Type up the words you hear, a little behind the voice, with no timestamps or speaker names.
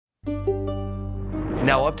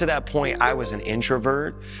Now, up to that point, I was an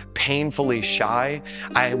introvert, painfully shy.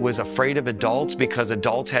 I was afraid of adults because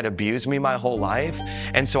adults had abused me my whole life.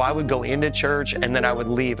 And so I would go into church and then I would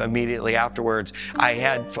leave immediately afterwards. I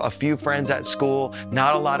had a few friends at school,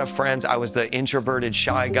 not a lot of friends. I was the introverted,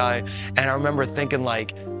 shy guy. And I remember thinking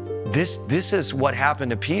like, this is what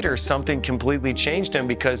happened to Peter. Something completely changed him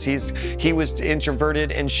because he was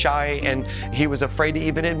introverted and shy, and he was afraid to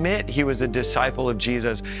even admit he was a disciple of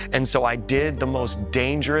Jesus. And so I did the most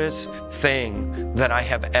dangerous thing that I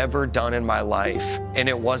have ever done in my life. And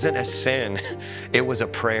it wasn't a sin, it was a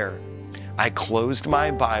prayer. I closed my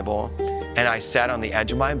Bible and I sat on the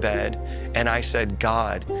edge of my bed and I said,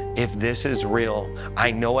 God, if this is real,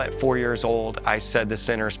 I know at 4 years old, I said the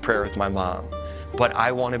sinner's prayer with my mom, but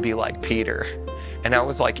I want to be like Peter. And I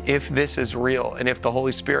was like, if this is real and if the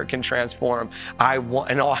Holy Spirit can transform, I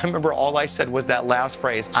want, and I remember all I said was that last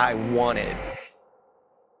phrase, I want it.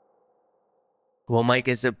 Well, Mike,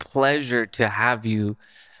 it's a pleasure to have you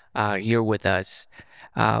here with us.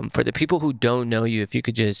 For the people who don't know you, if you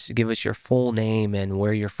could just give us your full name and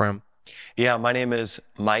where you're from. Yeah, my name is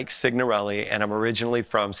Mike Signorelli, and I'm originally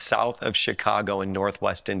from south of Chicago in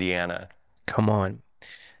Northwest Indiana. Come on.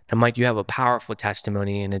 Now, Mike, you have a powerful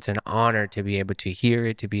testimony, and it's an honor to be able to hear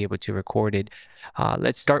it, to be able to record it.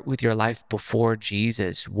 Let's start with your life before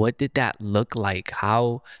Jesus. What did that look like?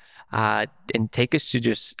 And take us to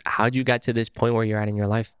just how you got to this point where you're at in your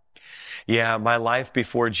life. Yeah, my life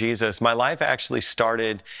before Jesus. My life actually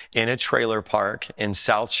started in a trailer park in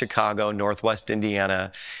South Chicago, Northwest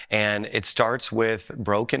Indiana. And it starts with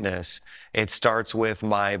brokenness. It starts with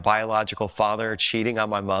my biological father cheating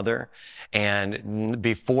on my mother. And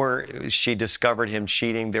before she discovered him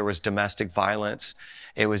cheating, there was domestic violence.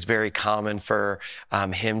 It was very common for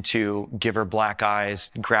him to give her black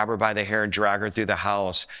eyes, grab her by the hair, and drag her through the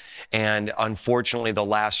house. And unfortunately, the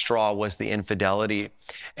last straw was the infidelity.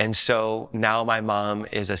 And so now my mom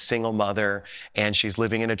is a single mother, and she's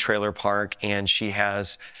living in a trailer park, and she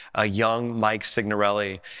has a young Mike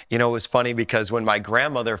Signorelli. You know, it was funny because when my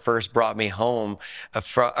grandmother first brought me home,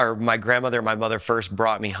 my grandmother and my mother first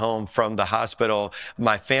brought me home from the hospital,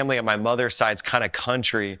 my family on my mother's side's kind of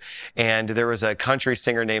country, and there was a country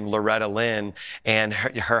singer named Loretta Lynn, and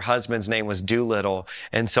her husband's name was Doolittle.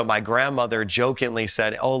 And so my grandmother jokingly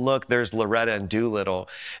said, "Oh, look, there's Loretta and Doolittle."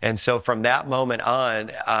 And so from that moment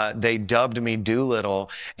on, they dubbed me Doolittle,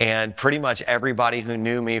 and pretty much everybody who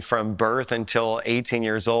knew me from birth until 18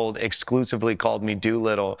 years old exclusively called me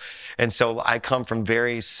Doolittle. And so I come from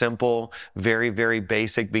very simple, very, very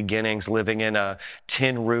basic beginnings, living in a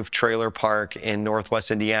tin roof trailer park in Northwest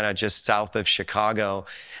Indiana, just south of Chicago,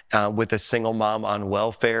 with a single mom on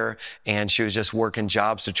welfare, and she was just working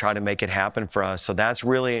jobs to try to make it happen for us. So that's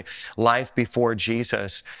really life before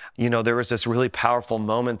Jesus. You know, there was this really powerful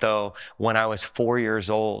moment though when I was 4 years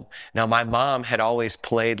old. Now my mom had always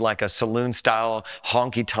played like a saloon style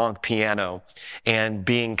honky tonk piano, and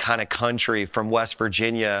being kind of country from West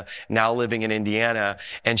Virginia, now living in Indiana,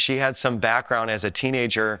 and she had some background as a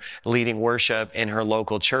teenager leading worship in her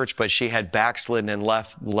local church, but she had backslidden and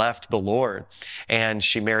left the Lord. And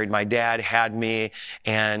she married my dad, had me,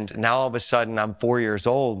 and now all of a sudden I'm 4 years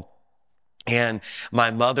old. And my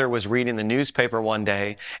mother was reading the newspaper one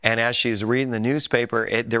day, and as she was reading the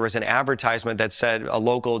newspaper, there was an advertisement that said a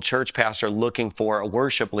local church pastor looking for a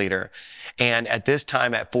worship leader. And at this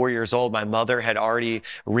time, at 4 years old, my mother had already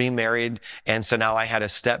remarried, and so now I had a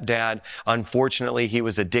stepdad. Unfortunately, he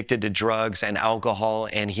was addicted to drugs and alcohol,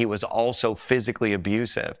 and he was also physically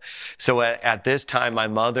abusive. So at this time, my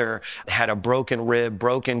mother had a broken rib,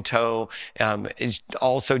 broken toe,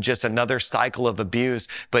 also just another cycle of abuse,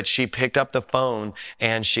 but she picked up the phone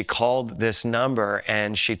and she called this number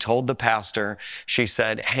and she told the pastor, she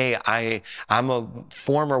said, "Hey, I'm a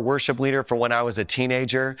former worship leader for when I was a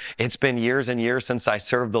teenager. It's been years and years since I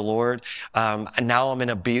served the Lord. Now I'm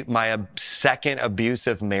in my second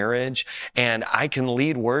abusive marriage, and I can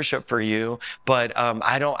lead worship for you, but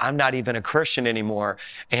I'm not even a Christian anymore."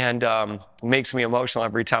 And makes me emotional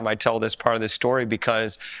every time I tell this part of the story,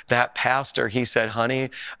 because that pastor, he said, "Honey,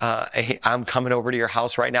 I'm coming over to your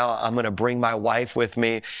house right now. I'm going to bring my wife with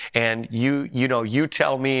me, and you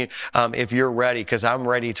tell me if you're ready, because I'm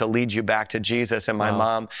ready to lead you back to Jesus." And my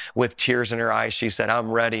mom, with tears in her eyes, she said, "I'm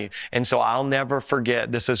ready." And so I'll never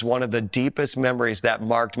forget, this is one of the deepest memories that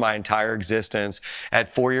marked my entire existence.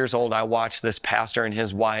 At 4 years old, I watched this pastor and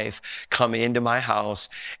his wife come into my house,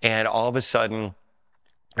 and all of a sudden,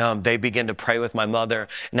 They began to pray with my mother.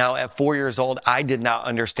 Now, at 4 years old, I did not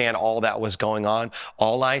understand all that was going on.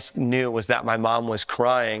 All I knew was that my mom was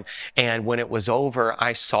crying. And when it was over,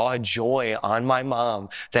 I saw a joy on my mom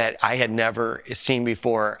that I had never seen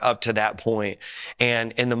before up to that point.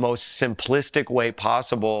 And in the most simplistic way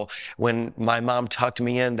possible, when my mom tucked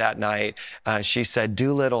me in that night, she said,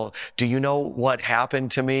 Doolittle, do you know what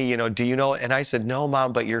happened to me? Do you know? And I said, no,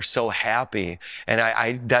 Mom, but you're so happy.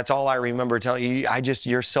 And that's all I remember telling you.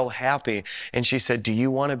 You're so happy. And she said, do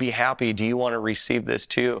you want to be happy? Do you want to receive this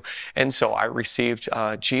too? And so I received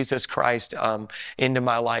Jesus Christ into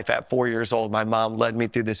my life at 4 years old. My mom led me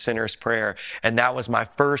through the sinner's prayer. And that was my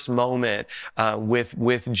first moment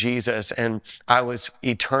with Jesus. And I was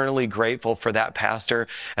eternally grateful for that pastor.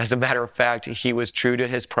 As a matter of fact, he was true to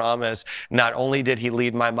his promise. Not only did he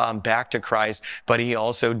lead my mom back to Christ, but he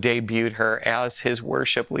also debuted her as his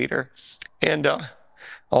worship leader. And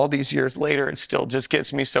all these years later, it still just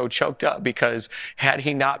gets me so choked up, because had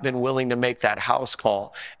he not been willing to make that house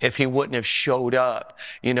call, if he wouldn't have showed up,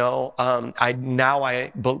 I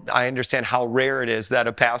understand how rare it is that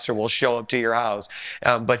a pastor will show up to your house.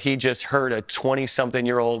 But he just heard a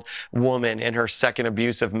 20-something-year-old woman in her second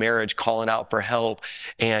abusive marriage calling out for help,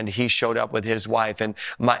 and he showed up with his wife, and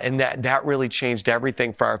that really changed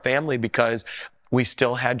everything for our family, because we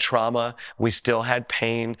still had trauma, we still had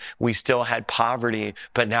pain, we still had poverty,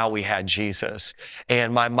 but now we had Jesus.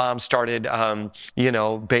 And my mom started,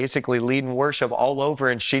 basically leading worship all over,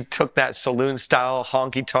 and she took that saloon style,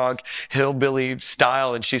 honky tonk, hillbilly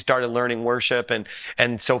style, and she started learning worship.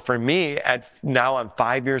 And so for me, now I'm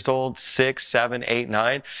 5 years old, 6, 7, 8,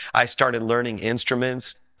 9, I started learning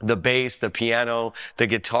instruments, the bass, the piano, the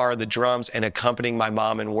guitar, the drums, and accompanying my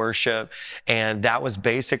mom in worship. And that was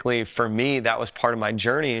basically, for me, that was part of my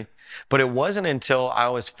journey. But it wasn't until I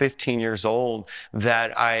was 15 years old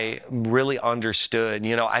that I really understood.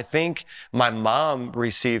 I think my mom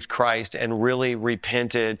received Christ and really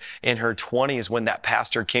repented in her 20s when that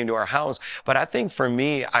pastor came to our house. But I think for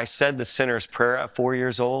me, I said the sinner's prayer at 4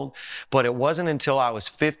 years old, but it wasn't until I was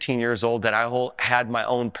 15 years old that I had my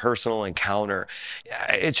own personal encounter.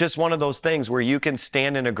 It's just one of those things where you can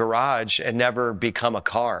stand in a garage and never become a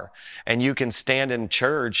car, and you can stand in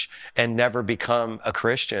church and never become a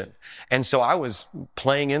Christian. And so I was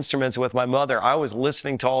playing instruments with my mother. I was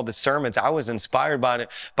listening to all the sermons. I was inspired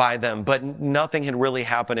by them, but nothing had really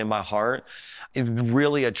happened in my heart. It was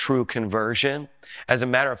really a true conversion. As a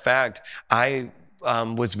matter of fact, I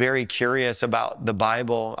was very curious about the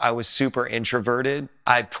Bible. I was super introverted.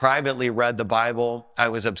 I privately read the Bible. I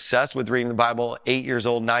was obsessed with reading the Bible, 8 years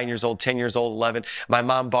old, 9 years old, 10 years old, 11. My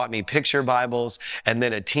mom bought me picture Bibles, and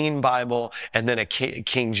then a teen Bible, and then a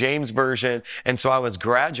King James version. And so I was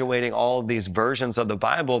graduating all of these versions of the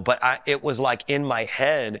Bible, but it was like in my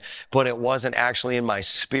head, but it wasn't actually in my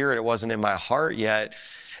spirit. It wasn't in my heart yet.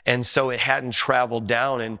 And so it hadn't traveled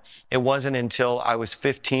down. And it wasn't until I was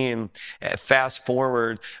 15, fast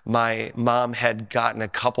forward, my mom had gotten a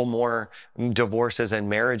couple more divorces and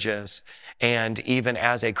marriages. And even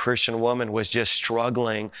as a Christian woman, was just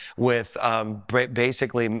struggling with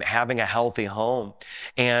basically having a healthy home.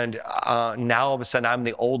 And now all of a sudden, I'm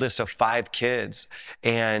the oldest of 5 kids.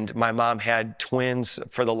 And my mom had twins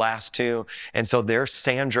for the last 2. And so there's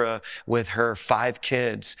Sandra with her 5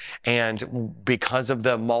 kids. And because of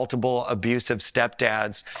the multiple abusive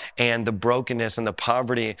stepdads and the brokenness and the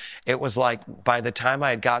poverty, it was like by the time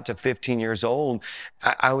I had got to 15 years old,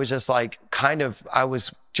 I was just like I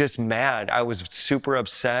was just mad. I was super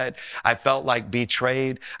upset. I felt like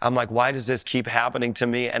betrayed. I'm like, why does this keep happening to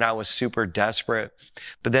me? And I was super desperate.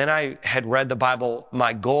 But then I had read the Bible.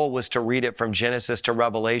 My goal was to read it from Genesis to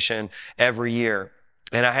Revelation every year.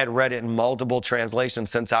 And I had read it in multiple translations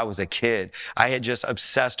since I was a kid. I had just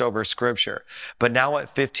obsessed over scripture. But now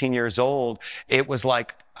at 15 years old, it was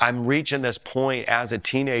like I'm reaching this point as a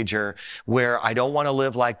teenager where I don't want to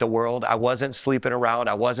live like the world. I wasn't sleeping around.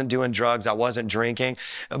 I wasn't doing drugs. I wasn't drinking.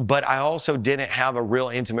 But I also didn't have a real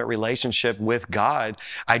intimate relationship with God.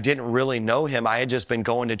 I didn't really know him. I had just been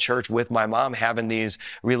going to church with my mom, having these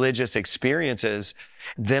religious experiences.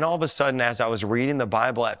 Then all of a sudden, as I was reading the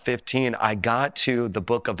Bible at 15, I got to the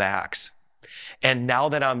book of Acts. And now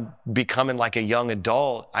that I'm becoming like a young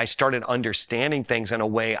adult, I started understanding things in a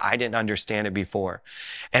way I didn't understand it before.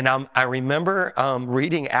 And I remember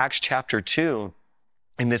reading Acts chapter 2.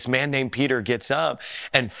 And this man named Peter gets up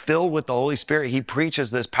and filled with the Holy Spirit, he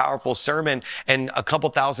preaches this powerful sermon and a couple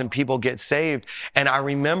thousand people get saved. And I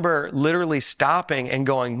remember literally stopping and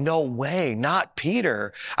going, no way, not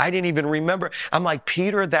Peter. I didn't even remember. I'm like,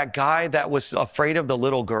 Peter, that guy that was afraid of the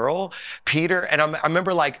little girl, Peter. And I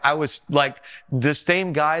remember I was like the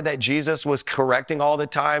same guy that Jesus was correcting all the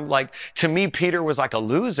time. Like to me, Peter was like a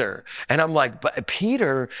loser. And I'm like, but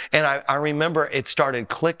Peter, and I remember it started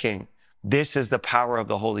clicking. This is the power of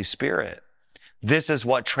the Holy Spirit. This is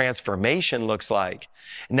what transformation looks like.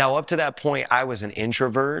 Now, up to that point, I was an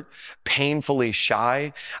introvert, painfully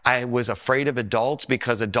shy. I was afraid of adults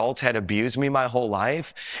because adults had abused me my whole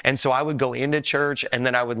life. And so I would go into church and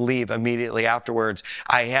then I would leave immediately afterwards.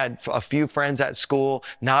 I had a few friends at school,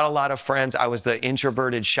 not a lot of friends. I was the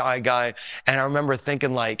introverted, shy guy. And I remember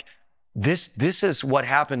thinking like, this is what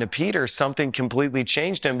happened to Peter. Something completely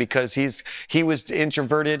changed him because he was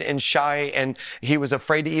introverted and shy and he was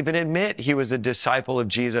afraid to even admit he was a disciple of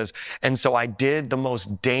Jesus. And so I did the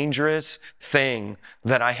most dangerous thing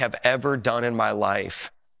that I have ever done in my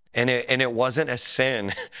life. And it wasn't a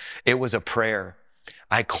sin. It was a prayer.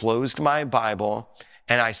 I closed my Bible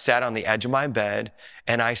and I sat on the edge of my bed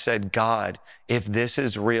and I said, God, if this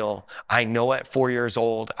is real, I know at 4 years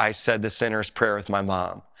old, I said the sinner's prayer with my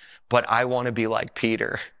mom. But I want to be like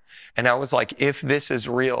Peter. And I was like, if this is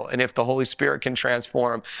real and if the Holy Spirit can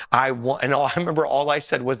transform, I want, and I remember all I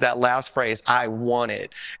said was that last phrase, I want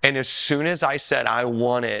it. And as soon as I said, I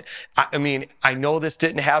want it, I mean, I know this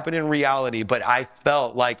didn't happen in reality, but I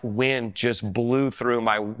felt like wind just blew through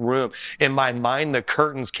my room. In my mind, the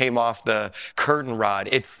curtains came off the curtain rod.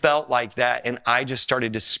 It felt like that. And I just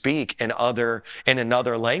started to speak in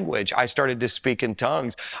another language. I started to speak in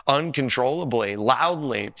tongues uncontrollably,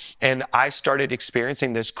 loudly. And I started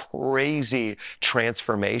experiencing this crazy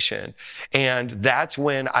transformation. And that's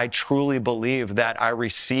when I truly believe that I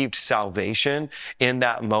received salvation in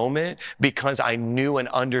that moment because I knew and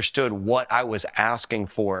understood what I was asking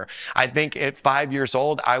for. I think at 5 years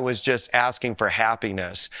old, I was just asking for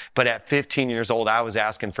happiness. But at 15 years old, I was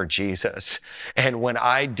asking for Jesus. And when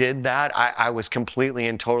I did that, I was completely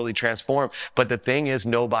and totally transformed. But the thing is,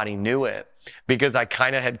 nobody knew it because I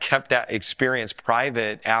kind of had kept that experience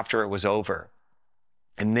private after it was over.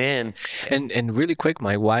 And then, And really quick,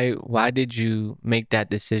 Mike, why did you make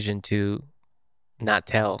that decision to not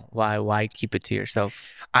tell? Why keep it to yourself?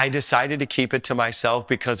 I decided to keep it to myself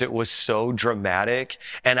because it was so dramatic.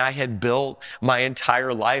 And I had built my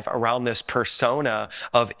entire life around this persona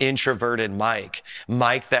of introverted Mike.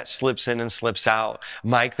 Mike that slips in and slips out.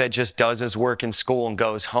 Mike that just does his work in school and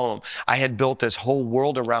goes home. I had built this whole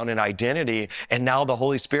world around an identity. And now the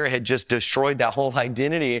Holy Spirit had just destroyed that whole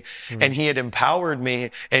identity. And he had empowered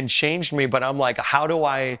me and changed me. But I'm like, how do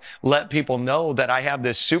I let people know that I have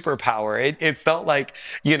this superpower? It felt like,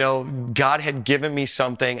 God had given me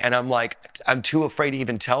something and I'm like, I'm too afraid to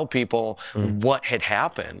even tell people what had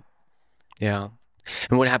happened. Yeah.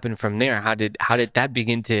 And what happened from there? How did that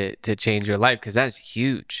begin to change your life? Because that's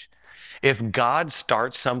huge. If God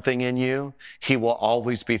starts something in you, he will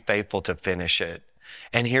always be faithful to finish it.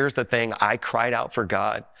 And here's the thing, I cried out for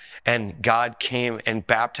God and God came and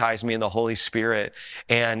baptized me in the Holy Spirit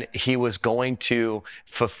and he was going to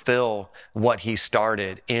fulfill what he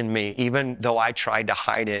started in me, even though I tried to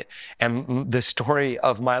hide it. And the story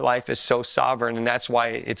of my life is so sovereign and that's why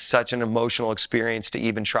it's such an emotional experience to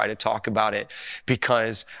even try to talk about it,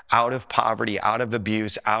 because out of poverty, out of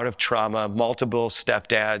abuse, out of trauma, multiple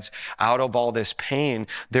stepdads, out of all this pain,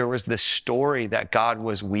 there was this story that God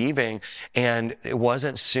was weaving. And it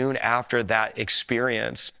wasn't soon after that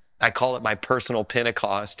experience, I call it my personal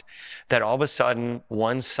Pentecost, that all of a sudden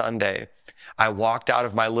one Sunday, I walked out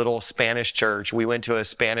of my little Spanish church. We went to a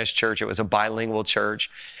Spanish church. It was a bilingual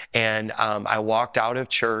church. And I walked out of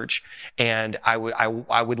church and I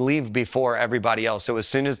would leave before everybody else. So as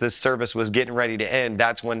soon as this service was getting ready to end,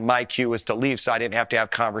 that's when my cue was to leave. So I didn't have to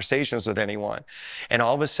have conversations with anyone. And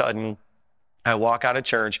all of a sudden, I walk out of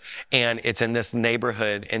church and it's in this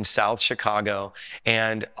neighborhood in South Chicago.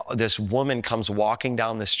 And this woman comes walking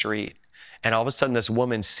down the street. And all of a sudden this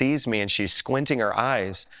woman sees me and she's squinting her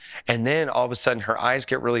eyes. And then all of a sudden her eyes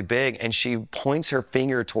get really big and she points her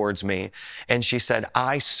finger towards me. And she said,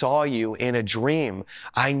 I saw you in a dream.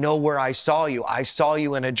 I know where I saw you. I saw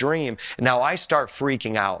you in a dream. Now I start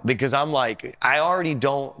freaking out because I'm like, I already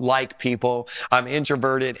don't like people. I'm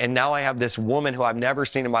introverted. And now I have this woman who I've never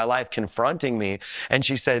seen in my life confronting me. And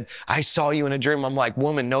she said, I saw you in a dream. I'm like,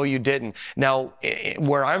 woman, no, you didn't. Now,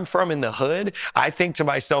 where I'm from in the hood, I think to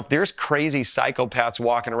myself, there's crazy crazy psychopaths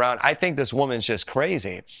walking around. I think this woman's just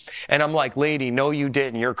crazy. And I'm like, lady, no, you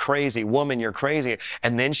didn't. You're crazy. Woman, you're crazy.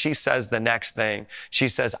 And then she says the next thing. She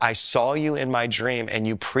says, I saw you in my dream and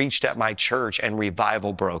you preached at my church and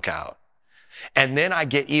revival broke out. And then I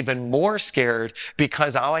get even more scared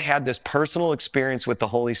because now I had this personal experience with the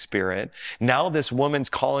Holy Spirit. Now this woman's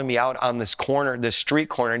calling me out on this corner, this street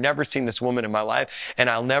corner. Never seen this woman in my life.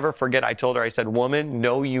 And I'll never forget, I told her, I said, woman,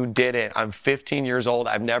 no, you didn't. I'm 15 years old.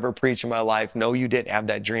 I've never preached in my life. No, you didn't have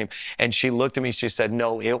that dream. And she looked at me. She said,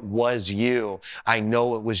 no, it was you. I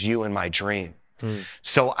know it was you in my dream.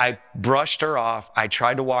 So I brushed her off. I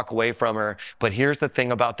tried to walk away from her. But here's the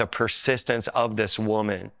thing about the persistence of this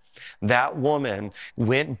woman. That woman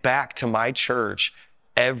went back to my church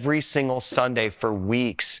every single Sunday for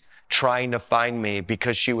weeks trying to find me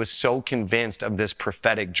because she was so convinced of this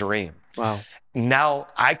prophetic dream. Wow. Now,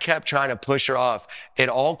 I kept trying to push her off. It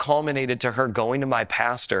all culminated to her going to my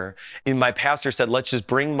pastor. And my pastor said, let's just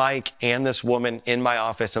bring Mike and this woman in my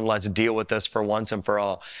office and let's deal with this for once and for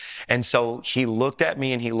all. And so he looked at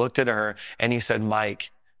me and he looked at her and he said,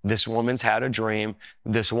 Mike, this woman's had a dream.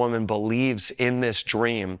 This woman believes in this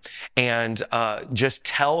dream. And just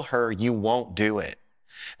tell her you won't do it.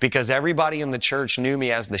 Because everybody in the church knew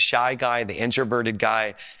me as the shy guy, the introverted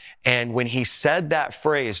guy. And when he said that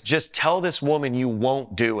phrase, just tell this woman you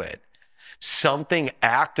won't do it, something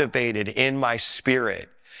activated in my spirit.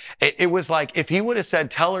 It was like, if he would have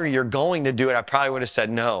said, tell her you're going to do it, I probably would have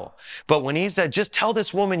said no. But when he said, just tell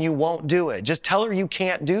this woman you won't do it, just tell her you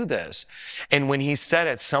can't do this. And when he said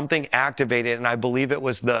it, something activated, and I believe it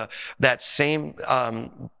was that same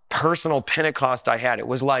personal Pentecost I had. It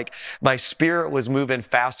was like my spirit was moving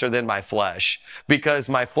faster than my flesh because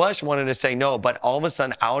my flesh wanted to say no, but all of a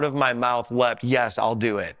sudden out of my mouth leapt, yes, I'll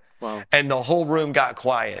do it. Wow. And the whole room got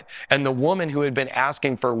quiet. And the woman who had been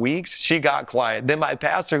asking for weeks, she got quiet. Then my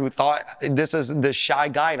pastor, who thought this is the shy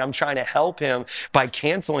guy and I'm trying to help him by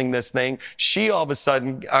canceling this thing, she all of a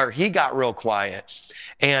sudden, or he got real quiet.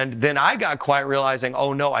 And then I got quiet realizing,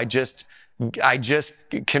 oh no, I just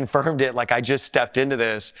confirmed it. Like I just stepped into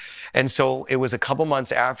this. And so it was a couple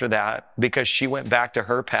months after that, because she went back to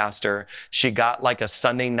her pastor. She got like a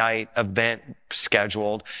Sunday night event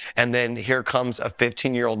scheduled. And then here comes a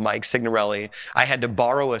 15-year-old Mike Signorelli. I had to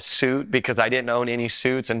borrow a suit because I didn't own any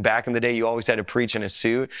suits. And back in the day, you always had to preach in a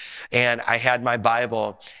suit. And I had my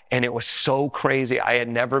Bible and it was so crazy. I had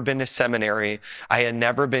never been to seminary. I had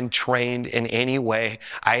never been trained in any way.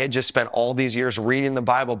 I had just spent all these years reading the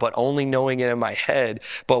Bible, but only knowing it in my head.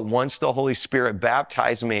 But once the Holy Spirit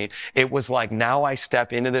baptized me, it was like, now I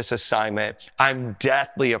step into this assignment. I'm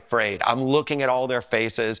deathly afraid. I'm looking at all their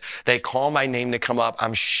faces. They call my name to come up.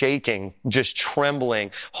 I'm shaking, just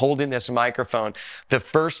trembling, holding this microphone. The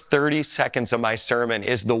first 30 seconds of my sermon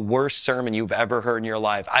is the worst sermon you've ever heard in your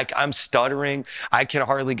life. I'm stuttering. I can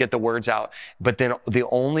hardly get the words out. But then the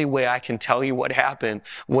only way I can tell you what happened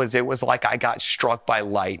was it was like I got struck by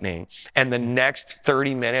lightning. And the next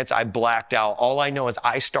 30 minutes, I blacked out. All I know is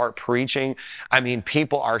I start preaching. I mean,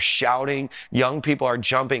 people are shouting. Young people are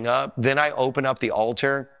jumping up. Then I open up the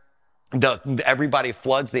altar. Everybody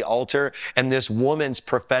floods the altar, and this woman's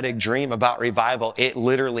prophetic dream about revival, it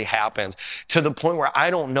literally happens to the point where I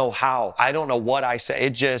don't know how. I don't know what I say.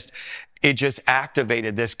 It just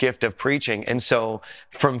activated this gift of preaching. And so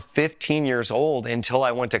from 15 years old until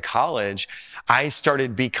I went to college, I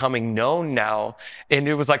started becoming known now. And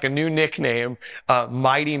it was like a new nickname,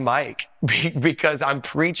 Mighty Mike, because I'm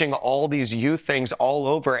preaching all these youth things all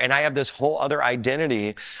over. And I have this whole other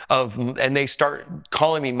identity and they start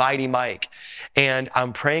calling me Mighty Mike. And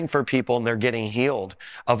I'm praying for people and they're getting healed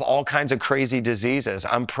of all kinds of crazy diseases.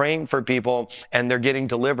 I'm praying for people and they're getting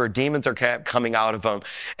delivered. Demons are coming out of them.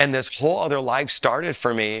 And this whole other life started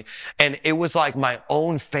for me. And it was like my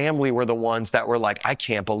own family were the ones that were like, I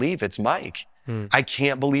can't believe it's Mike. I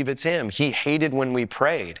can't believe it's him. He hated when we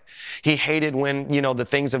prayed. He hated when, the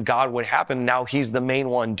things of God would happen. Now he's the main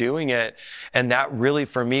one doing it. And that really,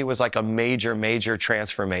 for me, was like a major, major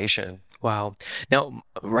transformation. Wow. Now,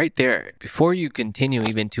 right there, before you continue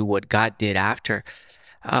even to what God did after,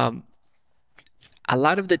 a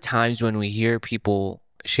lot of the times when we hear people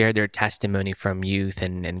share their testimony from youth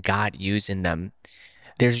and God using them,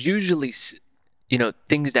 there's usually,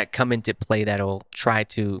 things that come into play that'll try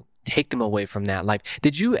to take them away from that life.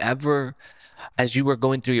 Did you ever, as you were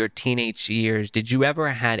going through your teenage years, did you ever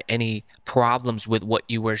had any problems with what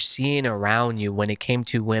you were seeing around you when it came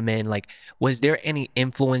to women? Like, was there any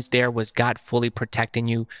influence there? Was God fully protecting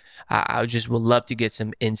you? I just would love to get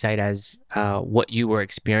some insight as what you were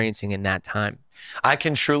experiencing in that time. I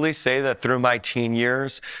can truly say that through my teen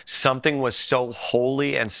years, something was so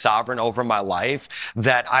holy and sovereign over my life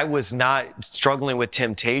that I was not struggling with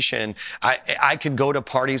temptation. I could go to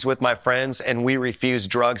parties with my friends and we refused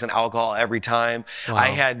drugs and alcohol every time. I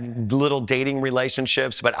Wow. had little dating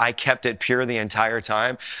relationships, but I kept it pure the entire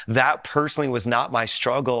time. That personally was not my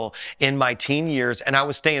struggle in my teen years. And I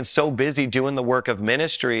was staying so busy doing the work of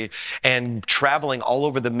ministry and traveling all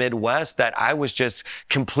over the Midwest that I was just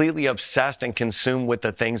completely obsessed and consumed with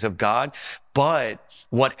the things of God. But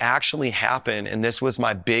what actually happened, and this was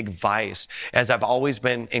my big vice, as I've always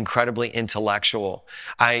been incredibly intellectual.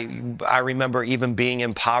 I remember even being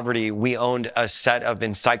in poverty, we owned a set of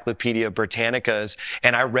Encyclopedia Britannicas,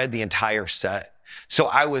 and I read the entire set. So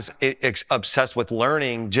I was obsessed with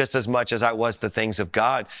learning just as much as I was the things of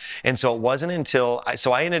God. And so it wasn't until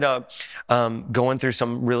I ended up going through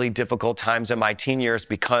some really difficult times in my teen years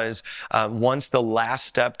because once the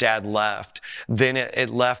last stepdad left, then it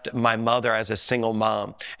left my mother as a single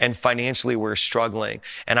mom, and financially we're struggling.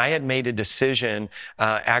 And I had made a decision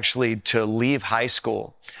actually to leave high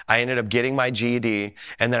school. I ended up getting my GED,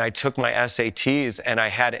 and then I took my SATs, and I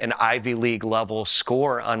had an Ivy League level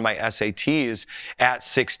score on my SATs at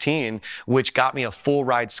 16, which got me a full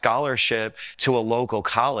ride scholarship to a local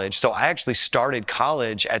college. So I actually started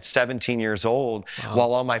college at 17 years old. Wow.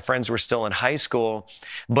 While all my friends were still in high school.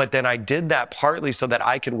 But then I did that partly so that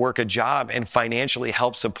I could work a job and financially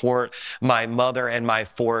help support my mother and my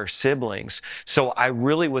 4 siblings. So I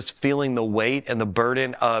really was feeling the weight and the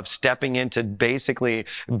burden of stepping into basically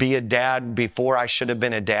be a dad before I should have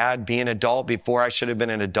been a dad, be an adult before I should have been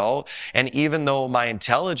an adult. And even though my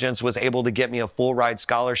intelligence was able to get me a full ride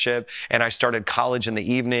scholarship, and I started college in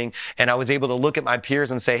the evening, and I was able to look at my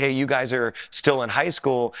peers and say, hey, you guys are still in high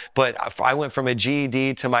school, but I went from a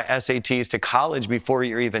GED to my SATs to college before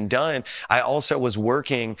you're even done. I also was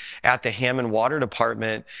working at the Hammond Water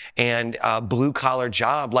Department and a blue collar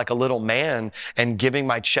job like a little man and giving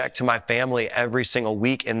my check to my family every single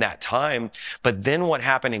week in that time. But then what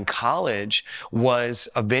happened in college was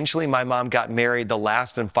eventually my mom got married the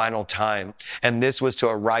last and final time. And this was to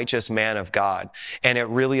a righteous man of God. And it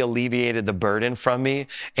really alleviated the burden from me.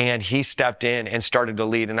 And he stepped in and started to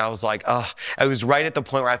lead. And I was like, oh, I was right at the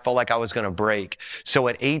point where I felt like I was going to break. So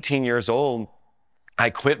at 18 years old, I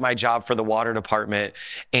quit my job for the water department,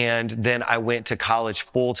 and then I went to college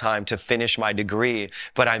full-time to finish my degree,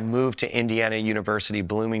 but I moved to Indiana University,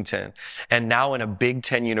 Bloomington. And now in a Big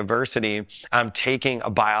Ten university, I'm taking a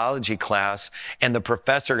biology class, and the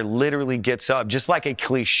professor literally gets up, just like a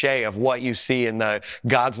cliche of what you see in the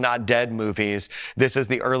God's Not Dead movies. This is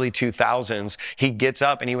the early 2000s. He gets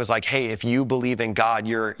up and he was like, hey, if you believe in God,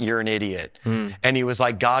 you're an idiot. And he was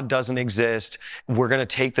like, God doesn't exist. We're going to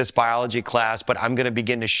take this biology class, but I'm going to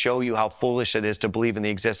begin to show you how foolish it is to believe in the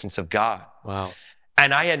existence of God. Wow.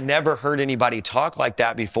 And I had never heard anybody talk like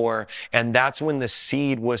that before. And that's when the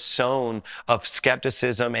seed was sown of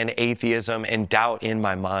skepticism and atheism and doubt in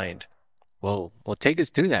my mind. Whoa. Well, take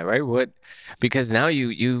us through that, right? Because now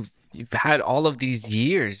you've had all of these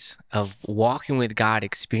years of walking with God,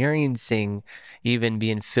 experiencing even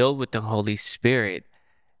being filled with the Holy Spirit,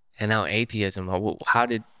 and now atheism. How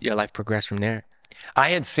did your life progress from there? I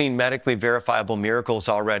had seen medically verifiable miracles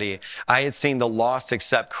already. I had seen the lost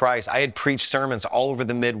accept Christ. I had preached sermons all over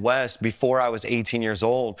the Midwest before I was 18 years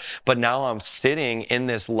old. But now I'm sitting in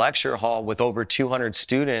this lecture hall with over 200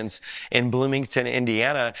 students in Bloomington,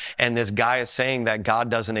 Indiana, and this guy is saying that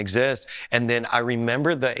God doesn't exist. And then I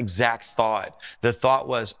remember the exact thought. The thought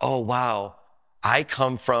was, oh, wow. I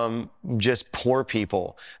come from just poor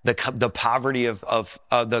people, the poverty of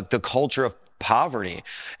the culture of poverty.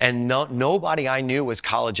 And nobody I knew was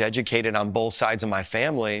college educated on both sides of my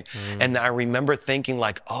family. And I remember thinking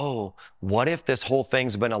like, oh, what if this whole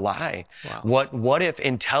thing's been a lie? Wow. What if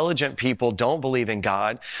intelligent people don't believe in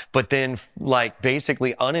God, but then like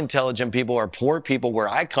basically unintelligent people or poor people where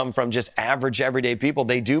I come from, just average everyday people,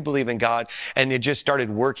 they do believe in God. And it just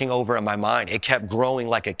started working over in my mind. It kept growing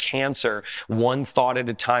like a cancer, one thought at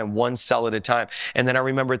a time, one cell at a time. And then I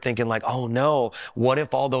remember thinking like, oh no, what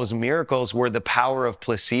if all those miracles were the power of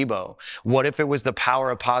placebo? What if it was the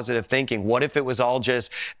power of positive thinking? What if it was all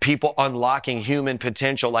just people unlocking human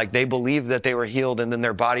potential, like they believed that they were healed and then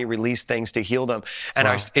their body released things to heal them? And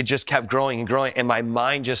Wow. it just kept growing and growing. And my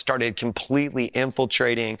mind just started completely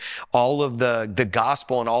infiltrating all of the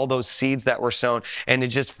gospel and all those seeds that were sown. And it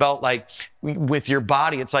just felt like with your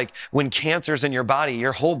body, it's like when cancer's in your body,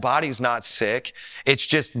 your whole body's not sick. It's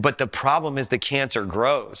just, but the problem is the cancer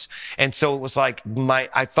grows. And so it was like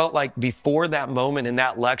I felt like before that moment in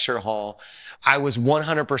that lecture hall, I was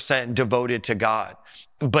 100% devoted to God.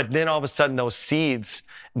 But then all of a sudden, those seeds,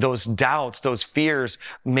 those doubts, those fears,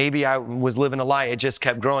 maybe I was living a lie. It just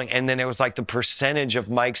kept growing. And then it was like the percentage of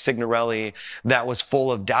Mike Signorelli that was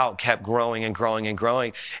full of doubt kept growing and growing and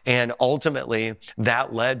growing. And ultimately,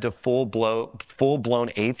 that led to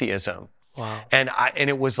full-blown atheism. Wow. And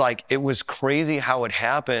it was like, it was crazy how it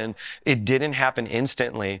happened. It didn't happen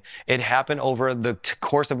instantly. It happened over the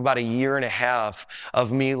course of about a year and a half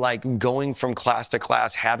of me like going from class to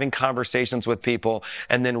class, having conversations with people,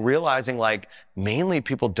 and then realizing like mainly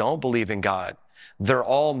people don't believe in God. They're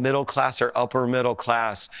all middle class or upper middle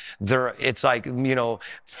class. It's like, and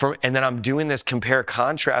then I'm doing this compare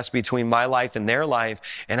contrast between my life and their life.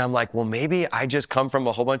 And I'm like, well, maybe I just come from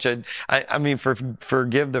a whole bunch of, I mean,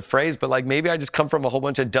 forgive the phrase, but like, maybe I just come from a whole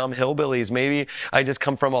bunch of dumb hillbillies. Maybe I just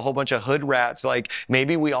come from a whole bunch of hood rats. Like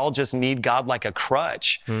maybe we all just need God like a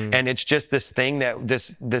crutch. And it's just this thing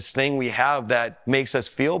this thing we have that makes us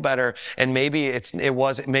feel better. And maybe it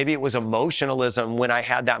was emotionalism when I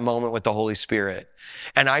had that moment with the Holy Spirit.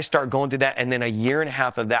 And I start going through that, and then a year and a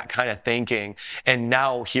half of that kind of thinking. And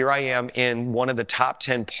now here I am in one of the top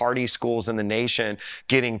 10 party schools in the nation,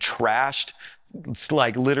 getting trashed, it's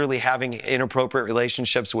like literally having inappropriate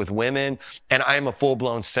relationships with women, and I am a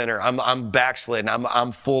full-blown sinner. I'm backslid, and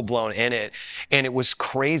I'm full-blown in it. And it was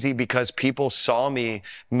crazy because people saw me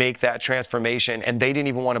make that transformation, and they didn't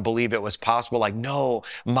even want to believe it was possible. Like, no,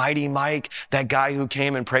 Mighty Mike, that guy who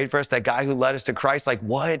came and prayed for us, that guy who led us to Christ, like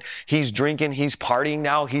what? He's drinking, he's partying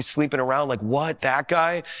now, he's sleeping around, like what, that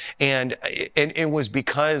guy? And it was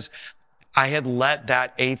because I had let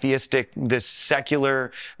that atheistic, this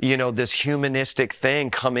secular, this humanistic thing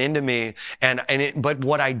come into me. But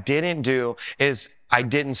what I didn't do is I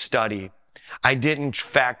didn't study. I didn't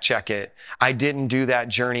fact check it. I didn't do that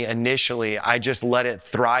journey initially. I just let it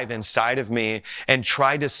thrive inside of me and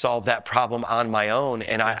tried to solve that problem on my own.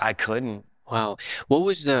 And I couldn't. Wow. What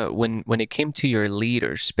was when it came to your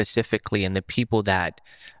leaders specifically and the people that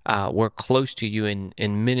were close to you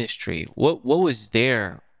in ministry, what was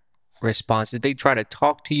their response? Did they try to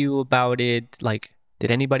talk to you about it? Like, did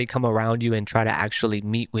anybody come around you and try to actually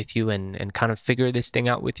meet with you and kind of figure this thing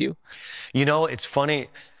out with you? It's funny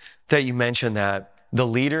that you mentioned that. The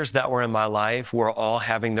leaders that were in my life were all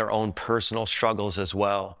having their own personal struggles as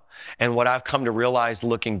well. And what I've come to realize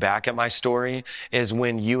looking back at my story is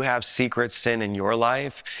when you have secret sin in your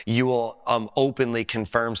life, you will openly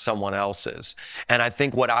confirm someone else's. And I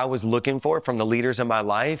think what I was looking for from the leaders in my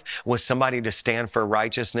life was somebody to stand for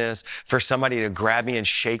righteousness, for somebody to grab me and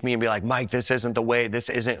shake me and be like, Mike, this isn't the way, this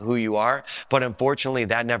isn't who you are. But unfortunately,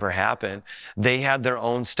 that never happened. They had their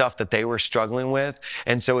own stuff that they were struggling with.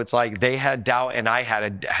 And so it's like they had doubt and I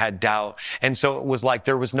had doubt. And so it was like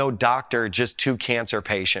there was no doctor, just two cancer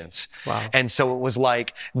patients. Wow. And so it was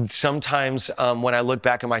like sometimes when I look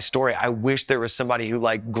back at my story, I wish there was somebody who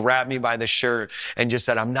like grabbed me by the shirt and just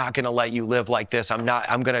said, I'm not going to let you live like this. I'm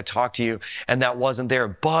going to talk to you. And that wasn't there.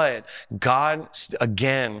 But God,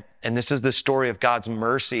 again, and this is the story of God's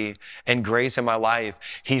mercy and grace in my life.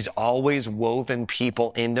 He's always woven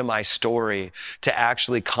people into my story to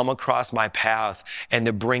actually come across my path and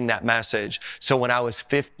to bring that message. So when I was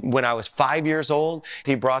 5 years old,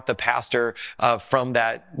 he brought the pastor from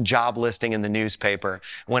that job listing in the newspaper.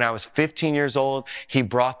 When I was 15 years old, he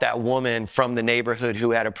brought that woman from the neighborhood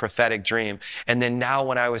who had a prophetic dream. And then now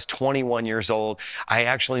when I was 21 years old, I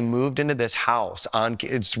actually moved into this house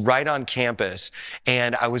it's right on campus.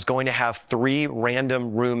 And I was going to have 3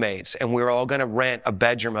 random roommates, and we were all going to rent a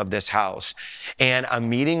bedroom of this house. And I'm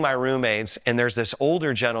meeting my roommates, and there's this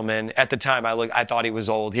older gentleman. At the time, I thought he was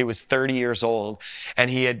old. He was 30 years old,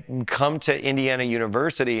 and he had come to Indiana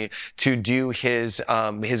University to do his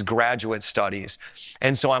graduate studies.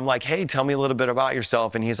 And so I'm like, hey, tell me a little bit about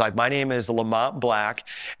yourself. And he's like, my name is Lamont Black,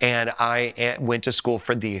 and I went to school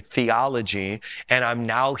for the theology, and I'm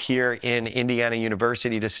now here in Indiana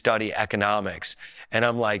University to study economics. And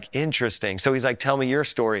I'm like, interesting. So he's like, tell me your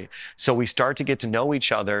story. So we start to get to know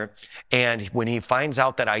each other. And when he finds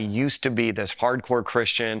out that I used to be this hardcore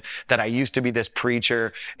Christian, that I used to be this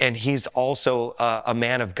preacher, and he's also a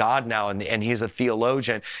man of God now, and he's a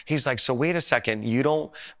theologian, he's like, so wait a second, you don't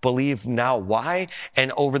believe now, why?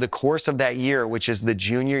 And over the course of that year, which is the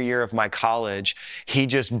junior year of my college, he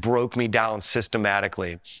just broke me down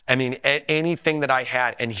systematically. I mean, anything that I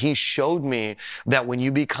had, and he showed me that when you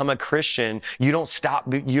become a Christian, you don't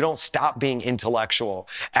stop being intellectual.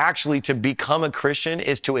 Actually, to become a Christian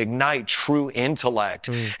is to ignite true intellect.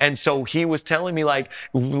 And so he was telling me, like,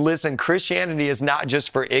 listen, Christianity is not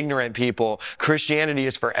just for ignorant people. Christianity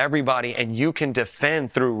is for everybody, and you can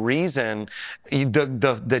defend through reason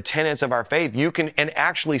the tenets of our faith. You can, and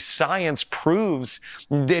actually science proves,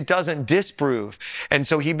 it doesn't disprove. And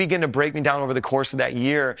so he began to break me down over the course of that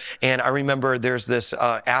year. And I remember there's this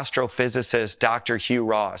astrophysicist, Dr. Hugh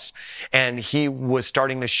Ross, and he was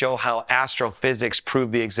starting to show how astrophysics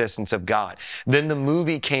proved the existence of God. Then the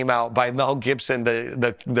movie came out by Mel Gibson,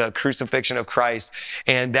 the Crucifixion of Christ,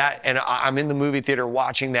 and I'm in the movie theater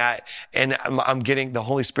watching that, and I'm getting the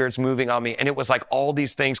Holy Spirit's moving on me, and it was like all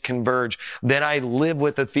these things converge. Then I live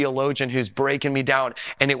with a theologian who's breaking me down,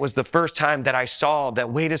 and it was the first time that I saw that,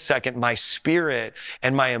 wait a second, my spirit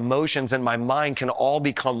and my emotions and my mind can all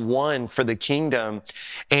become one for the kingdom.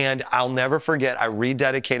 And I'll never forget, I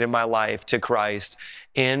rededicated my life to Christ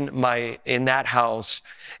in that house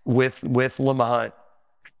with Lamont.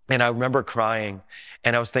 And I remember crying,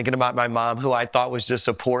 and I was thinking about my mom, who I thought was just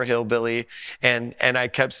a poor hillbilly. And I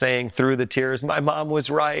kept saying through the tears, my mom was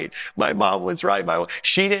right. My mom was right.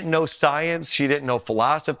 She didn't know science. She didn't know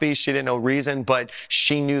philosophy. She didn't know reason, but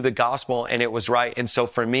she knew the gospel, and it was right. And so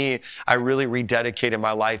for me, I really rededicated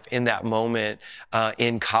my life in that moment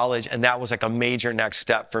in college. And that was like a major next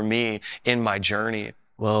step for me in my journey.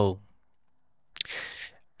 Whoa.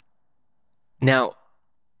 Now,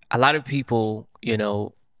 a lot of people,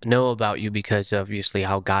 know about you because of obviously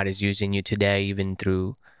how God is using you today, even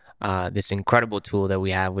through this incredible tool that we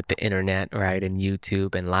have with the internet, right, and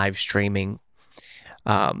YouTube and live streaming.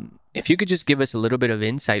 If you could just give us a little bit of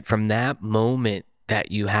insight from that moment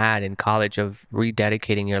that you had in college of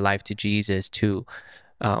rededicating your life to Jesus to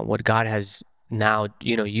what God has now,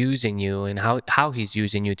 using you, and how he's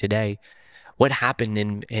using you today. What happened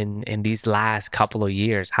in these last couple of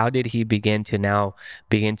years? How did he begin to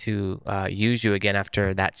use you again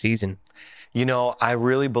after that season? I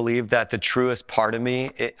really believe that the truest part of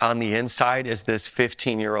me on the inside is this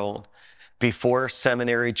 15-year-old. Before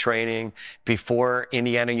seminary training, before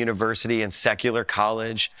Indiana University and secular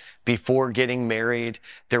college, before getting married,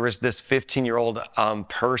 there was this 15-year-old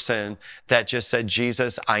person that just said,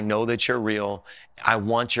 Jesus, I know that you're real. I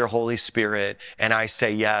want your Holy Spirit, and I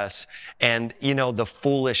say yes. And, the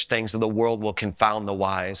foolish things of the world will confound the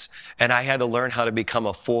wise. And I had to learn how to become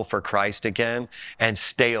a fool for Christ again and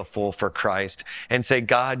stay a fool for Christ and say,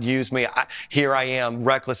 God, use me. Here I am,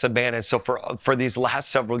 reckless abandon. So for these last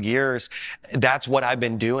several years, that's what I've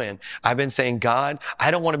been doing. I've been saying, God,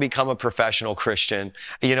 I don't want to become a professional Christian.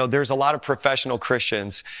 There's a lot of professional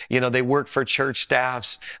Christians. They work for church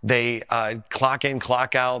staffs. They clock in,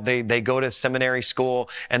 clock out. They go to seminary school,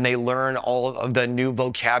 and they learn all of the new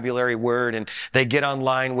vocabulary word, and they get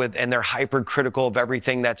online and they're hypercritical of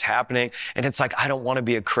everything that's happening. And it's like, I don't want to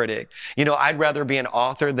be a critic. I'd rather be an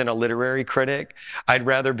author than a literary critic. I'd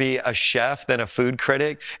rather be a chef than a food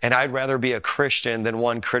critic. And I'd rather be a Christian than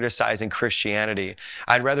one criticizing Christianity.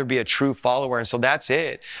 I'd rather be a true follower. And so that's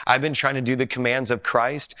it. I've been trying to do the commands of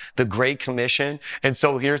Christ, the Great Commission. And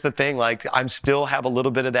so here's the thing, like, I'm still have a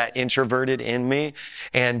little bit of that introverted in me.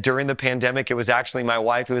 And during the pandemic, it was actually my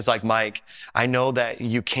wife who was like, Mike, I know that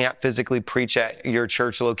you can't physically preach at your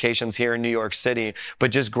church locations here in New York City, but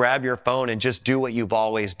just grab your phone and just do what you've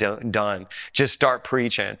always done. Just start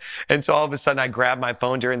preaching. And so all of a sudden I grabbed my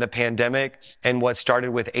phone during the pandemic, and what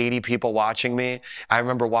started with 80 people watching me, I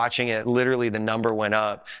remember watching it, literally the number went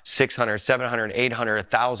up, 600, 700, 800,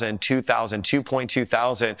 1,000, 2,000, 2.2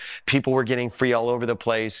 thousand. People were getting free all over the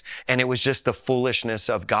place. And it was just the foolishness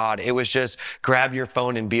of God. It was just grab your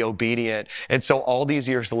phone and be obedient. And so all these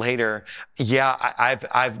years later,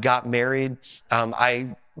 I've got married.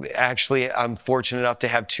 I'm fortunate enough to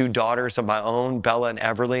have 2 daughters of my own, Bella and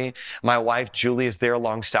Everly. My wife, Julie, is there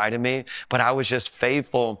alongside of me. But I was just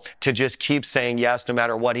faithful to just keep saying yes, no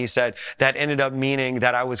matter what he said. That ended up meaning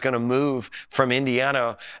that I was going to move from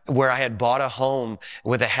Indiana, where I had bought a home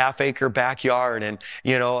with a half-acre backyard and,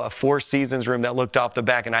 a 4 Seasons room that looked off the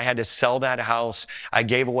back. And I had to sell that house. I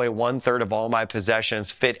gave away 1/3 of all my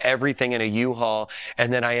possessions, fit everything in a U-Haul.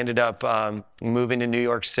 And then I ended up moving to New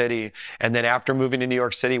York City. And then after moving to New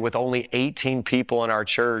York City, with only 18 people in our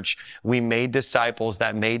church, we made disciples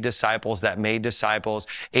that made disciples that made disciples.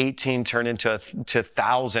 18 turned into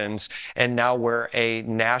thousands, and now we're a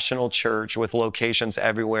national church with locations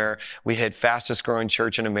everywhere. We hit fastest growing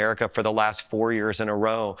church in America for the last 4 years in a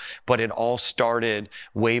row. But it all started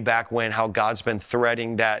way back when, how God's been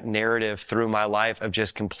threading that narrative through my life of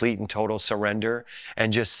just complete and total surrender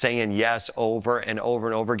and just saying yes over and over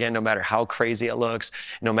and over again, no matter how crazy it looks,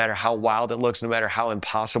 no matter how wild it looks, no matter how impossible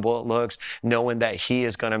impossible it looks, knowing that He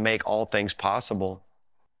is going to make all things possible.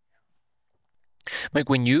 Like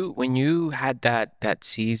when you had that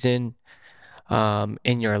season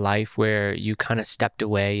in your life where you kind of stepped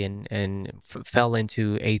away and fell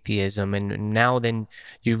into atheism, and now then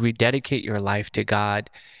you rededicate your life to God.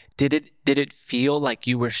 Did it feel like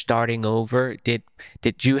you were starting over? Did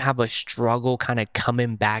you have a struggle kind of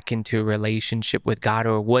coming back into a relationship with God,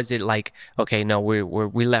 or was it like, okay, no,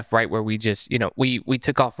 we left right where we just, we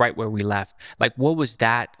took off right where we left? Like, what was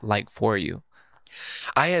that like for you?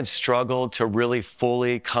 I had struggled to really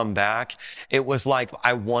fully come back. It was like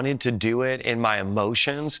I wanted to do it in my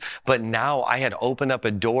emotions, but now I had opened up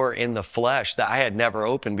a door in the flesh that I had never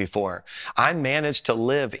opened before. I managed to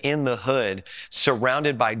live in the hood,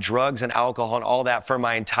 surrounded by drugs and alcohol and all that for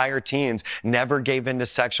my entire teens, never gave in to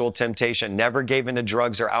sexual temptation, never gave in to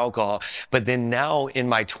drugs or alcohol. But then now in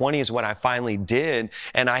my 20s, when I finally did,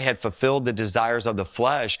 and I had fulfilled the desires of the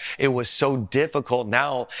flesh, it was so difficult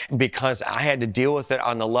now because I had to deal with it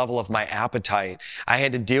on the level of my appetite. I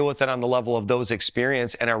had to deal with it on the level of those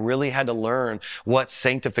experiences, and I really had to learn what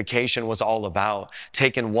sanctification was all about,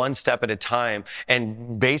 taking one step at a time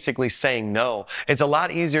and basically saying no. It's a lot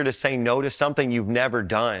easier to say no to something you've never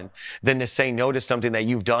done than to say no to something that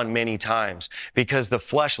you've done many times, because the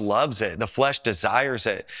flesh loves it. The flesh desires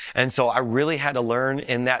it. And so I really had to learn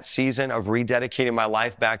in that season of rededicating my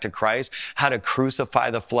life back to Christ, how to crucify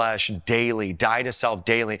the flesh daily, die to self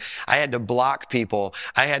daily. I had to block people.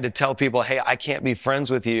 I had to tell people, hey, I can't be friends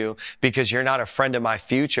with you because you're not a friend of my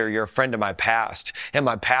future. You're a friend of my past, and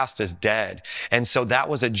my past is dead. And so that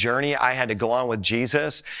was a journey I had to go on with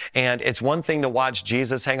Jesus. And it's one thing to watch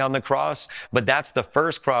Jesus hang on the cross, but that's the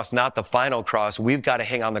first cross, not the final cross. We've got to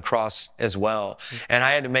hang on the cross as well. And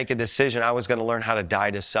I had to make a decision. I was going to learn how to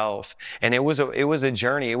die to self. And it was a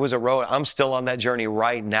journey. It was a road. I'm still on that journey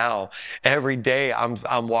right now. Every day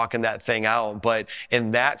I'm walking that thing out. But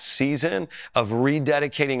in that season of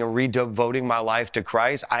rededicating and redevoting my life to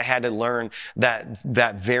Christ, I had to learn that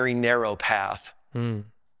very narrow path. Mm.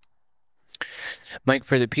 Mike,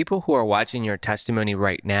 for the people who are watching your testimony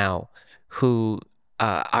right now, who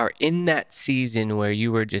are in that season where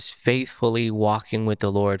you were just faithfully walking with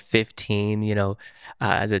the Lord, 15,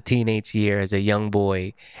 as a teenage year, as a young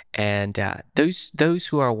boy, and those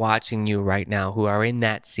who are watching you right now, who are in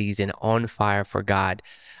that season on fire for God,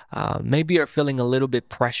 maybe are feeling a little bit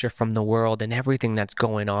pressure from the world and everything that's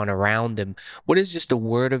going on around them. What is just a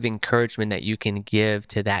word of encouragement that you can give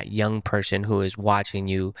to that young person who is watching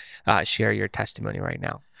you share your testimony right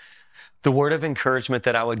now? The word of encouragement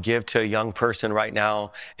that I would give to a young person right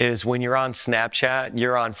now is, when you're on Snapchat,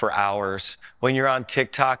 you're on for hours. When you're on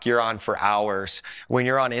TikTok, you're on for hours. When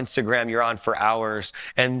you're on Instagram, you're on for hours.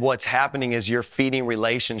 And what's happening is you're feeding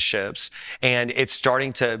relationships, and it's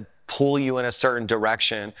starting to pull you in a certain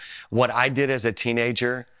direction. What I did as a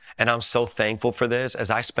teenager, and I'm so thankful for this,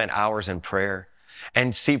 is I spent hours in prayer.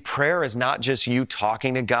 And see, prayer is not just you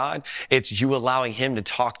talking to God, it's you allowing Him to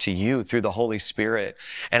talk to you through the Holy Spirit.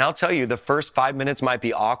 And I'll tell you, the first 5 minutes might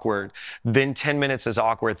be awkward, then 10 minutes is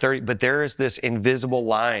awkward, 30, but there is this invisible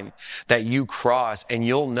line that you cross, and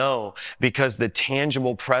you'll know, because the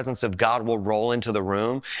tangible presence of God will roll into the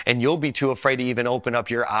room, and you'll be too afraid to even open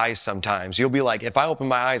up your eyes sometimes. You'll be like, if I open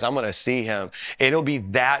my eyes, I'm going to see Him. It'll be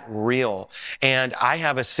that real. And I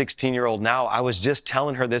have a 16-year-old now. I was just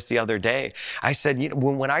telling her this the other day. I said,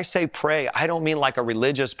 when I say pray, I don't mean like a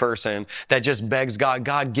religious person that just begs God,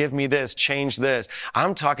 God, give me this, change this.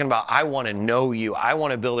 I'm talking about, I want to know you. I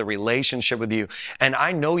want to build a relationship with you. And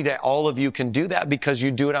I know that all of you can do that because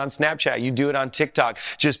you do it on Snapchat. You do it on TikTok.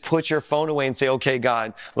 Just put your phone away and say, okay,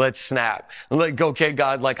 God, let's snap. Like, okay,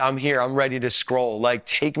 God, like, I'm here. I'm ready to scroll. Like,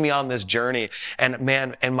 take me on this journey. And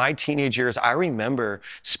man, in my teenage years, I remember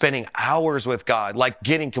spending hours with God, like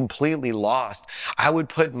getting completely lost. I would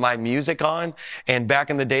put my music on. And back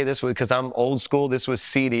in the day, this was, because I'm old school, this was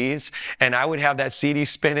CDs. And I would have that CD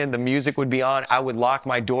spinning, the music would be on, I would lock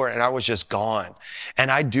my door, and I was just gone. And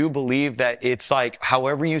I do believe that it's like,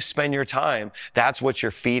 however you spend your time, that's what you're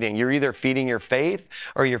feeding. You're either feeding your faith,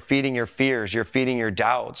 or you're feeding your fears, you're feeding your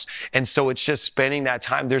doubts. And so it's just spending that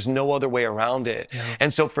time. There's no other way around it. Yeah.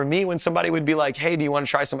 And so for me, when somebody would be like, hey, do you want to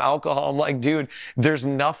try some alcohol? I'm like, dude, there's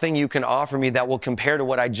nothing you can offer me that will compare to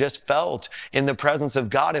what I just felt in the presence of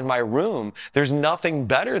God in my room. There's nothing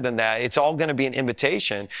better than that. It's all going to be an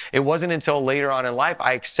invitation. It wasn't until later on in life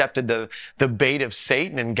I accepted the bait of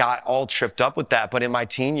Satan and got all tripped up with that. But in my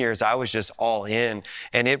teen years, I was just all in.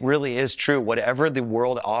 And it really is true. Whatever the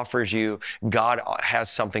world offers you, God has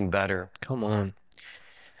something better. Come on.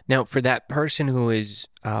 Now, for that person who is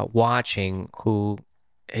watching, who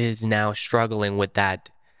is now struggling with that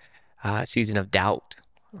season of doubt,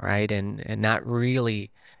 right? And not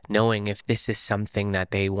really knowing if this is something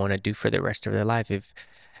that they want to do for the rest of their life, if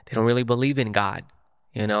they don't really believe in God,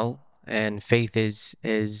 you know, and faith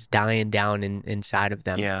is dying down inside of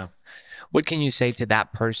them. Yeah. What can you say to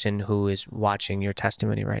that person who is watching your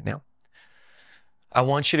testimony right now? I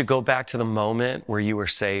want you to go back to the moment where you were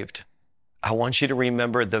saved. I want you to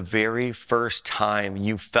remember the very first time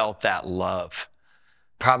you felt that love.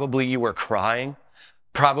 Probably you were crying.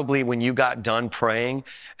 Probably when you got done praying,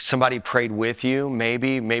 somebody prayed with you.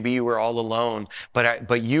 Maybe you were all alone,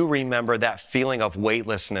 but you remember that feeling of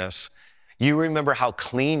weightlessness. You remember how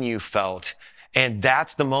clean you felt. And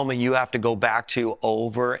that's the moment you have to go back to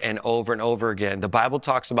over and over and over again. The Bible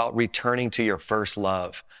talks about returning to your first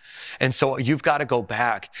love. And so you've got to go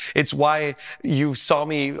back. It's why you saw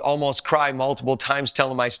me almost cry multiple times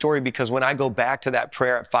telling my story, because when I go back to that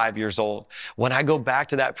prayer at 5 years old, when I go back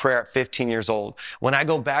to that prayer at 15 years old, when I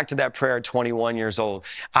go back to that prayer at 21 years old,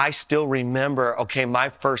 I still remember, okay, my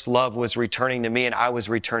first love was returning to me and I was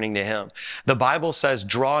returning to him. The Bible says,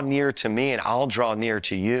 draw near to me and I'll draw near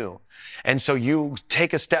to you. And so you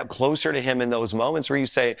take a step closer to him in those moments where you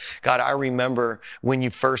say, God, I remember when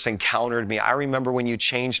you first encountered me. I remember when you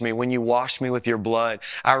changed me, when you washed me with your blood.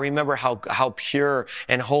 I remember how pure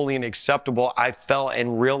and holy and acceptable I felt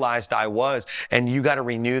and realized I was. And you got to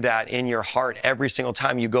renew that in your heart every single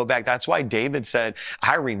time you go back. That's why David said,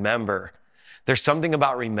 I remember. There's something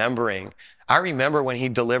about remembering. I remember when he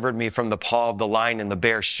delivered me from the paw of the lion and the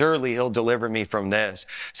bear. Surely he'll deliver me from this.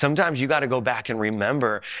 Sometimes you got to go back and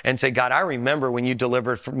remember and say, God, I remember when you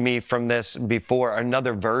delivered me from this before,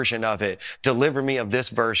 another version of it. Deliver me of this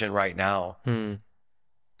version right now.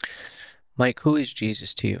 Mike, who is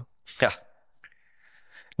Jesus to you? Yeah.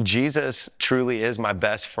 Jesus truly is my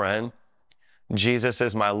best friend. Jesus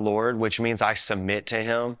is my Lord, which means I submit to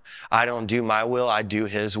him. I don't do my will, I do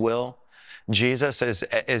his will. Jesus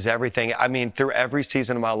is everything. I mean, through every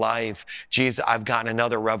season of my life, I've gotten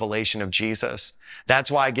another revelation of Jesus.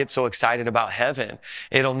 That's why I get so excited about heaven.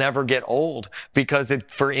 It'll never get old, because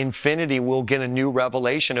for infinity, we'll get a new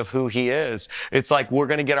revelation of who he is. It's like we're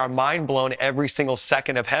going to get our mind blown every single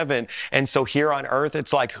second of heaven. And so here on earth,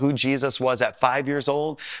 it's like who Jesus was at 5 years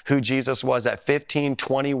old, who Jesus was at 15,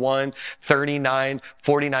 21, 39,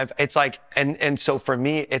 49. It's like, and so for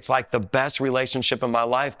me, it's like the best relationship in my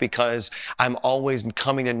life, because I'm always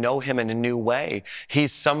coming to know him in a new way.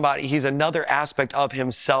 He's another aspect of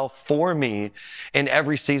himself for me in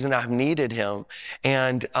every season I've needed him.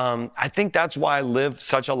 And I think that's why I live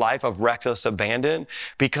such a life of reckless abandon,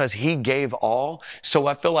 because he gave all. So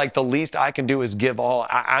I feel like the least I can do is give all.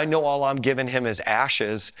 I know all I'm giving him is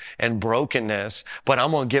ashes and brokenness, but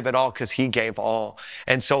I'm going to give it all because he gave all.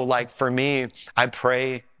 And so like for me, I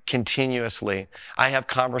pray continuously. I have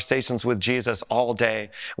conversations with Jesus all day.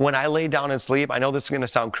 When I lay down and sleep, I know this is going to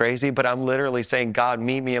sound crazy, but I'm literally saying, God,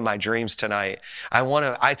 meet me in my dreams tonight.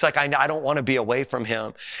 It's like, I don't want to be away from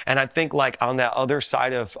him. And I think like on that other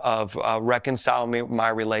side of reconciling my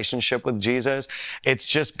relationship with Jesus, it's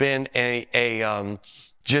just been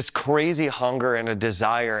just crazy hunger and a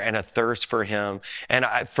desire and a thirst for him. And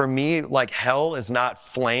for me, like hell is not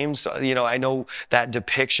flames. You know, I know that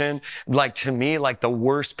depiction. Like to me, like the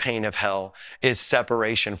worst pain of hell is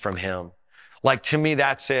separation from him. Like to me,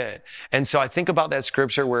 that's it. And so I think about that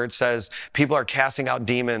scripture where it says people are casting out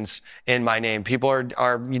demons in my name. People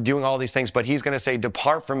are doing all these things, but he's going to say,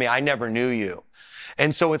 depart from me. I never knew you.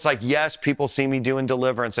 And so it's like, yes, people see me doing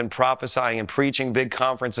deliverance and prophesying and preaching big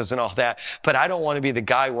conferences and all that, but I don't want to be the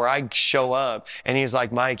guy where I show up and he's like,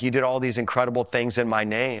 Mike, you did all these incredible things in my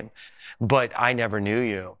name, but I never knew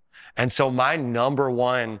you. And so my number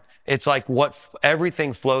one, it's like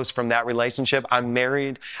everything flows from that relationship. I'm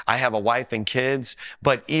married. I have a wife and kids,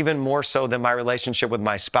 but even more so than my relationship with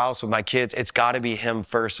my spouse, with my kids, it's got to be him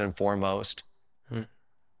first and foremost.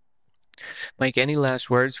 Mike, any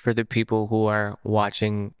last words for the people who are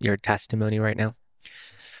watching your testimony right now?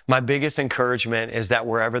 My biggest encouragement is that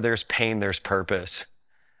wherever there's pain, there's purpose.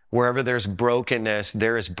 Wherever there's brokenness,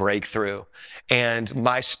 there is breakthrough. And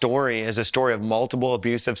my story is a story of multiple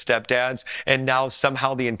abusive stepdads. And now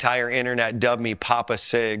somehow the entire internet dubbed me Papa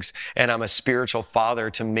Sigs. And I'm a spiritual father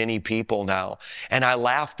to many people now. And I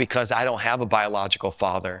laugh because I don't have a biological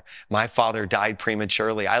father. My father died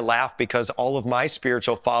prematurely. I laugh because all of my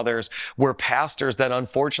spiritual fathers were pastors that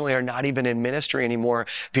unfortunately are not even in ministry anymore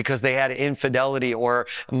because they had infidelity or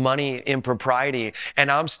money impropriety.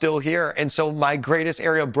 And I'm still here. And so my greatest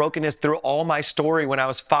area of brokenness through all my story when I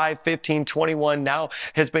was 5, 15, 21 now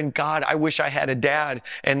has been, God, I wish I had a dad,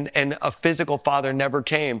 and a physical father never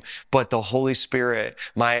came, but the Holy Spirit,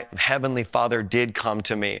 my heavenly Father, did come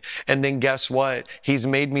to me. And then guess what? He's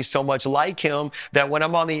made me so much like him that when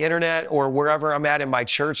I'm on the internet or wherever I'm at in my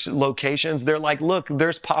church locations, they're like, look,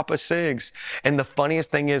 there's Papa Sigs. And the funniest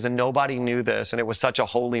thing is, and nobody knew this, and it was such a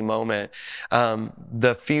holy moment,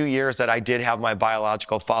 the few years that I did have my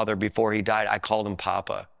biological father before he died, I called him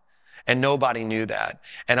Papa. And nobody knew that.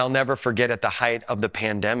 And I'll never forget, at the height of the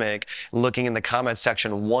pandemic, looking in the comments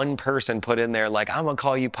section, one person put in there like, I'm gonna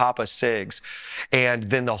call you Papa Sigs. And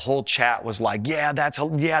then the whole chat was like, yeah, that's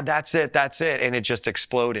it. And it just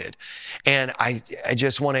exploded. And I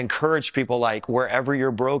just want to encourage people, like, wherever you're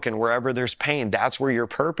broken, wherever there's pain, that's where your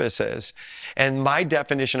purpose is. And my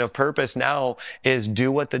definition of purpose now is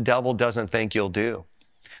do what the devil doesn't think you'll do.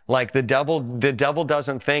 Like the devil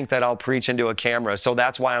doesn't think that I'll preach into a camera, so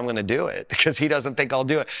that's why I'm going to do it, because he doesn't think I'll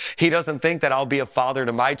do it. He doesn't think that I'll be a father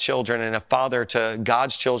to my children and a father to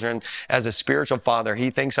God's children as a spiritual father. He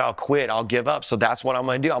thinks I'll quit, I'll give up. So that's what I'm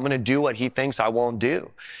going to do. I'm going to do what he thinks I won't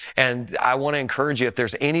do. And I want to encourage you, if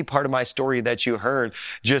there's any part of my story that you heard,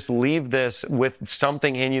 just leave this with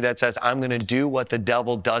something in you that says, I'm going to do what the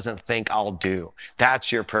devil doesn't think I'll do.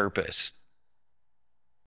 That's your purpose.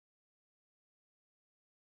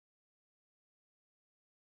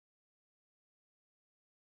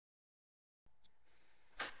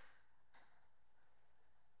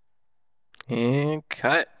 And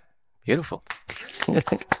cut. Beautiful.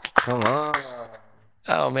 Come on.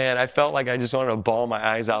 Oh man, I felt like I just wanted to bawl my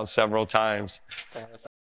eyes out several times.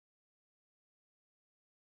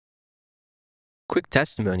 Quick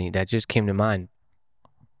testimony that just came to mind.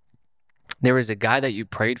 There was a guy that you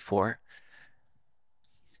prayed for.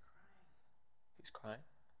 He's crying.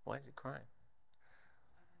 Why is he crying?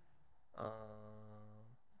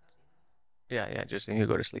 Yeah, just you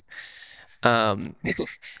go to sleep.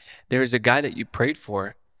 There was a guy that you prayed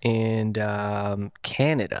for in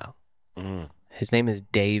Canada. Mm. His name is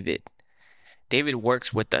David. David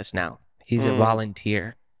works with us now. He's a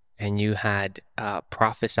volunteer, and you had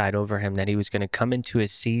prophesied over him that he was going to come into a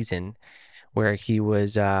season where he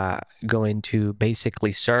was going to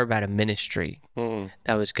basically serve at a ministry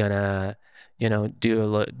that was going to,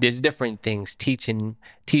 do there's different things, teaching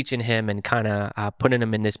him and kind of putting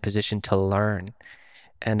him in this position to learn.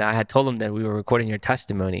 And I had told him that we were recording your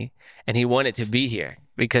testimony, and he wanted to be here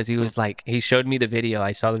because he was like, he showed me the video.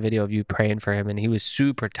 I saw the video of you praying for him, and he was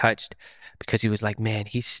super touched because he was like, man,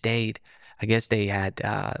 he stayed. I guess they had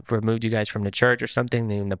removed you guys from the church or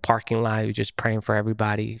something. In the parking lot, he was just praying for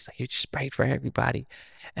everybody. He's like, you just prayed for everybody.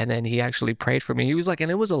 And then he actually prayed for me. He was like,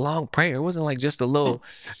 and it was a long prayer. It wasn't like just a little,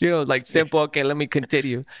 like simple, okay, let me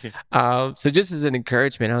continue. So just as an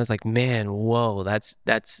encouragement, I was like, man, whoa, that's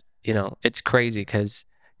it's crazy because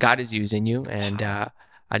God is using you. And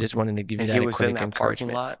I just wanted to give you that quick encouragement. He was in that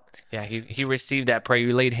parking lot? Yeah, he received that prayer.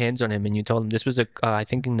 You laid hands on him and you told him this was I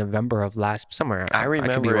think in November of last summer. I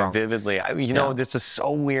remember it vividly. This is so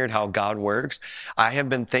weird how God works. I have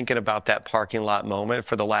been thinking about that parking lot moment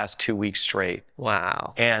for the last 2 weeks straight.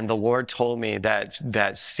 Wow. And the Lord told me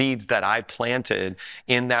that seeds that I planted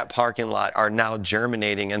in that parking lot are now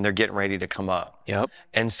germinating and they're getting ready to come up. Yep.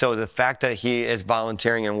 And so the fact that he is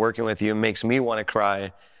volunteering and working with you makes me want to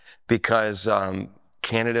cry, because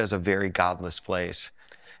Canada is a very godless place.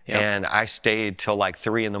 Yep. And I stayed till like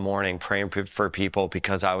 3 a.m. praying for people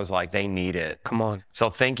because I was like, they need it. Come on. So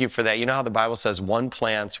thank you for that. You know how the Bible says one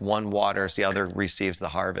plants, one waters, the other receives the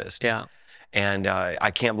harvest. Yeah. And I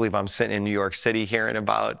can't believe I'm sitting in New York City hearing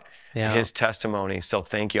about his testimony. So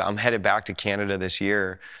thank you. I'm headed back to Canada this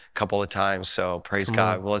year a couple of times. So praise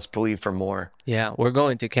God. Well, let's believe for more. Yeah. We're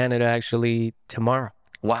going to Canada actually tomorrow.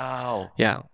 Wow. Yeah.